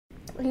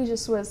He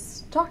just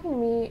was talking to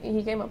me.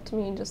 He came up to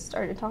me and just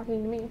started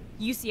talking to me.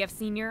 UCF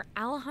senior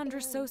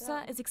Alejandra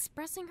Sosa is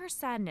expressing her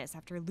sadness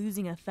after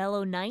losing a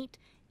fellow knight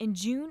in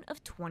June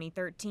of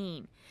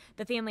 2013.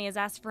 The family has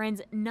asked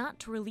friends not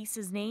to release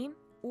his name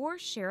or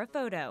share a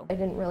photo. I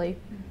didn't really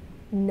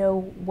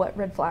know what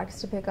red flags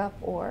to pick up,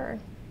 or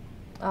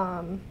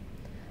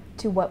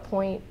to what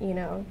point,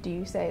 do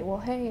you say, well,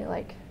 hey,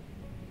 like,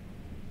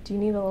 do you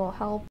need a little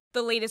help?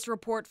 The latest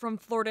report from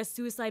Florida's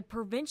Suicide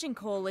Prevention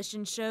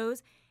Coalition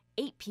shows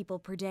 8 people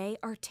per day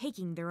are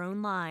taking their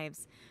own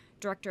lives.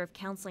 Director of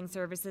Counseling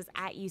Services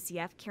at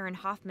UCF,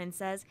 HOFMANN,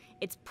 says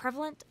it's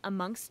prevalent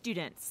among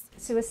students.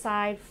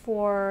 Suicide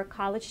for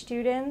college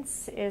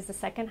students is the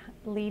second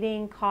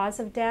leading cause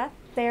of death.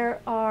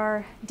 There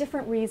are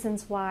different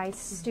reasons why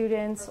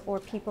students or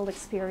people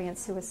experience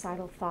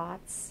suicidal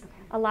thoughts.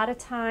 A lot of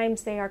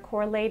times they are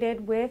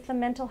correlated with a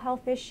mental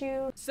health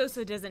issue.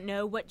 Sosa doesn't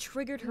know what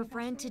triggered her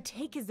friend to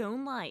take his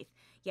own life,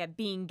 yet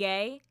being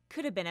gay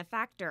could have been a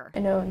factor. I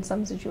know in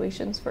some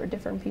situations for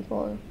different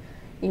people,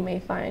 you may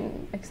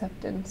find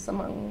acceptance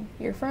among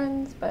your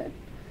friends, but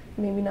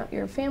maybe not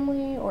your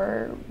family,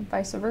 or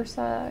vice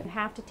versa. You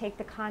have to take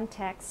the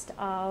context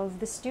of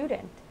the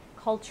student.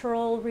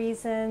 Cultural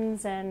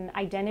reasons and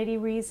identity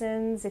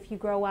reasons, if you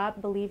grow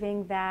up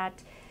believing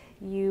that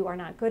you are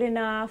not good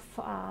enough,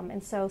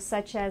 and so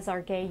such as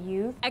our gay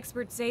youth.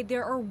 Experts say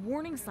there are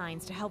warning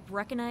signs to help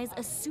recognize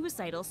a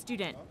suicidal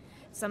student.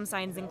 Some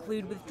signs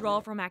include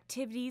withdrawal from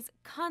activities,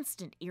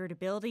 constant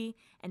irritability,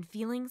 and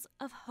feelings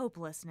of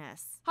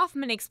hopelessness.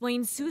 HOFMANN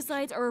explains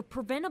suicides are a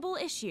preventable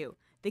issue.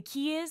 The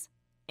key is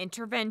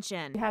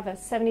intervention. You have a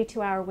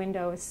 72-hour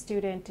window. A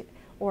student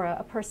or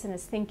a person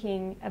is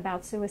thinking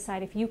about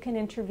suicide. If you can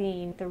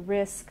intervene, the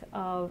risk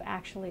of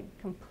actually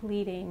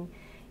completing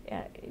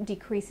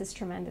decreases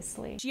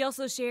tremendously. She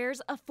also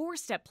shares a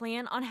 4-step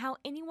plan on how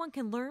anyone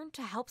can learn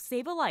to help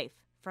save a life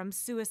from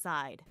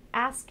suicide.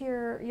 Ask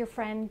your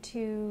friend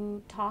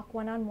to talk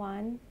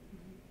one-on-one.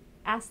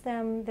 Ask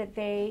them that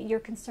you're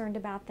concerned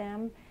about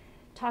them.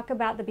 Talk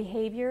about the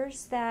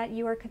behaviors that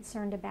you are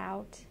concerned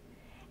about,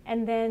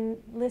 and then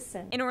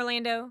listen. In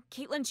Orlando,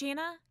 Kaitlyn,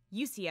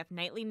 UCF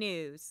Nightly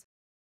News.